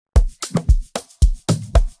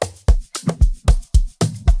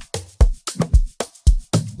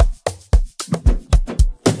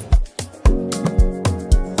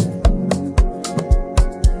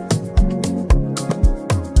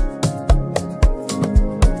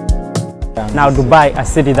Now Dubai, a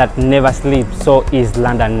city that never sleeps, so is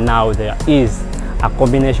London now. There is a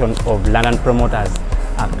combination of London promoters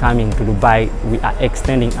coming to Dubai. We are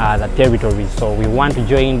extending the territory, so we want to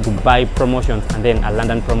join Dubai promotions and then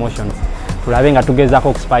London promotions. Tulabenga together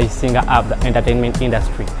spicing up the entertainment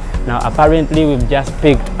industry. Now apparently we've just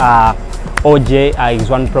picked OJ is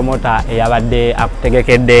one promoter eyabadde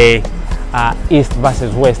akutegekedde East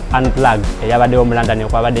versus West Unplugged eyabadde mu London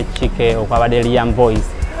okwabadde Chike okwabadde Liam Boys.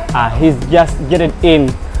 He's just getting in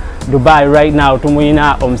Dubai right now.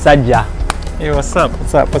 Tumuyina omusajja. Hey, what's up?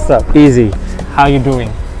 What's up? What's up? Easy. How you doing?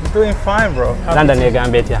 I'm doing fine, bro. London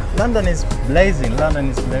egambetya. London is blazing. London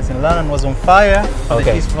is blazing. London was on fire for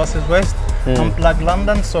the East versus West Unplugged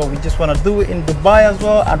London, so we just want to do it in Dubai as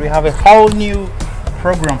well, and we have a whole new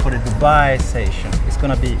program for the Dubai session. It's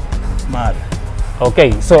gonna be mad.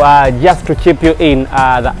 Okay, so just to chip you in,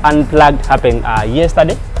 the Unplugged happened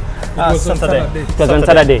yesterday. It was Saturday. It was on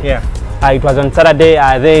Saturday. Yeah. It was on Saturday.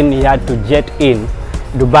 Then he had to jet in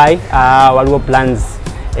Dubai. Waliwo plans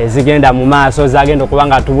zigenda mu maaso zagenda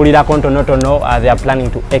okubanga tubulira kontonotono. They are planning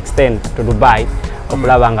to extend to Dubai.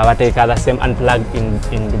 Okulaba nga bateeka the same Unplugged in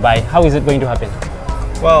Dubai. How is it going to happen?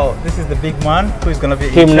 Well, this is the big man who is going to be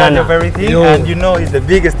Kim in charge Nana. of everything, Yo. and you know he's the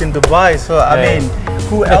biggest in Dubai. So I mean,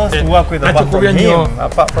 who else to work with apart from him?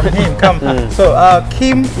 Apart from him, come. So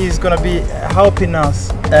Kim is going to be helping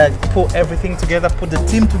us put everything together, put the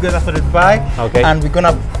team together for Dubai, and we're going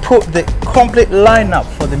to put the complete lineup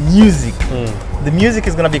for the music. The music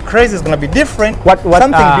is going to be crazy. It's going to be different.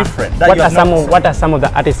 Something different. What are some of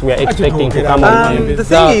the artists we are expecting to come on? The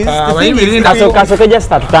thing is,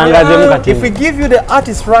 if we give you the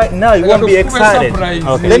artist right now, you won't be excited.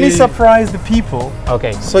 Let me surprise the people.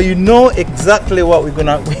 Okay. So you know exactly what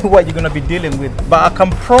you're gonna be dealing with. But I can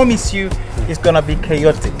promise you, it's gonna be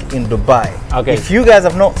chaotic in Dubai. Okay. If you guys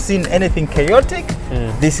have not seen anything chaotic,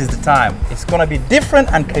 this is the time. It's gonna be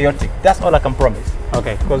different and chaotic. That's all I can promise.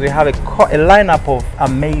 Okay. Because we have a lineup of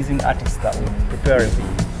amazing artists that we're preparing for you.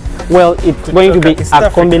 Well, it's going to be a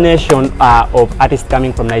combination of artists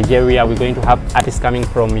coming from Nigeria. We're going to have artists coming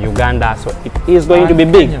from Uganda, so it is going to be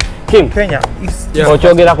big. Kim, Kenya.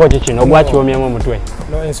 ochogera ko kino ogwaki omyemu omutwe.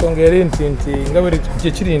 No, ensonga eri nti ngabiri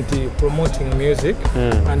kyekiri nti promoting music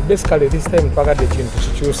and basically this time twagadde ekintu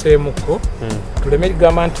kikyuseemuko tuleme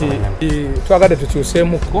kugamba nti twagadde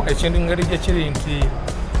tukyuseemuko ekintu ngeri gyekiri nti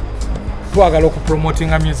twagala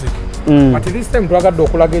okupromotinga music. But this time twagadde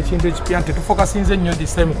okulaga ekintu ekipya nti tufokasinze nnyo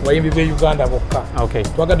this time ku bayimbi be Uganda bokka.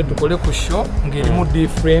 Twagadde tukole ku show ng'erimu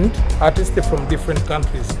different artists from different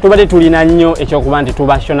countries. Tubadde tulina nnyo ekyokuba nti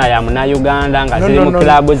tubashona ya muna Uganda nga ziri mu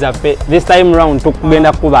club zaffe. This time round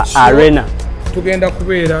tukugenda kuba arena. Tugenda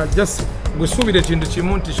kubeera just gusuubira ekintu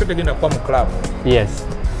kimu nti show tegenda kuba mu club. Yes.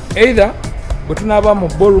 Either bwe tunaaba mu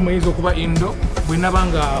ballroom eyinza okuba indo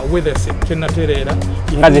bwenabanga weather tenatereera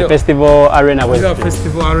nga zi festival arena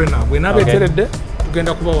bwenaba eteredde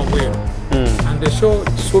tugenda kuba wabweru and the show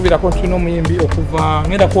kisuubirako tulina omuyimbi okuva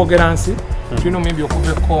ngenda kwogera nsi tulina omuyimbi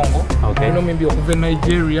okuva e Congo, tulina omuyimbi okuva e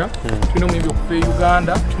Nigeria, tulina omuyimbi okuva e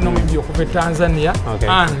Uganda, tulina omuyimbi okuva e Tanzania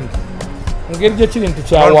and ngeri gyekiri nti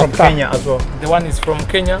kyawaka. The one is from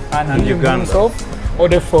Kenya and Uganda or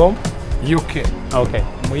the from UK.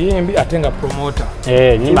 Muyimbi atenga promoter.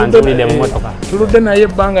 Nyimba ntulide mu motoka. Tuludde naye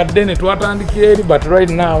ebbanga ddene twatandikira eri but right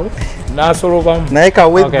now nasolobamu. Naye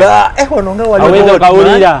kawedda ononga waliwo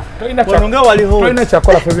kawulira. Ononga waliwo. Tulina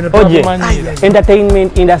kyakola ffe bino twamanyira.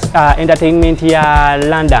 Entertainment ya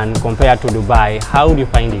London compared to Dubai, how do you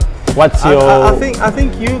find it? What's your? I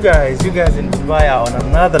think you guys in Dubai are on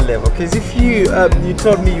another level. Because if you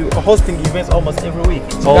told me you're hosting events almost every week,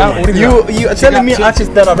 you are telling me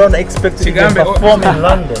artists that I don't expect to even perform in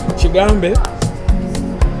London. Chigambe,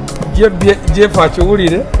 Jeff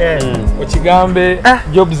achiwulire, Chigambe,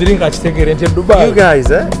 job ziringa achitegere nti Dubai. You guys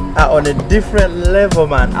are on a different level,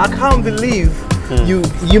 man. I can't believe.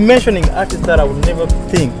 You mentioning artists that I would never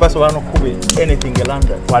think but so anything in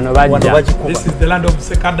London. This is the land of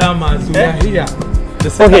Sekadamas. We are here.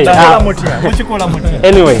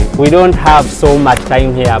 Anyway, we don't have so much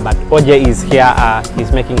time here, but OJ is here.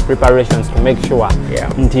 He's making preparations to make sure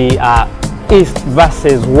the East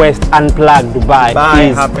versus West Unplugged Dubai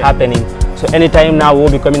is happening. So anytime now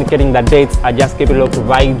we'll be communicating the dates. I just keep it low to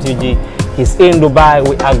Vibes UG. He's in Dubai.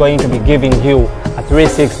 We are going to be giving you a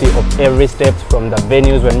 360 of every step from the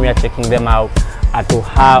venues when we are checking them out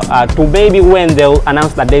to maybe when they'll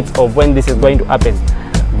announce the dates of when this is going to happen.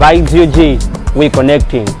 Vibes UG, we're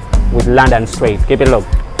connecting with London straight. Keep it locked.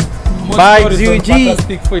 Vibes UG,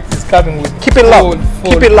 keep it locked.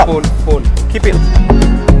 Keep it locked. Keep it.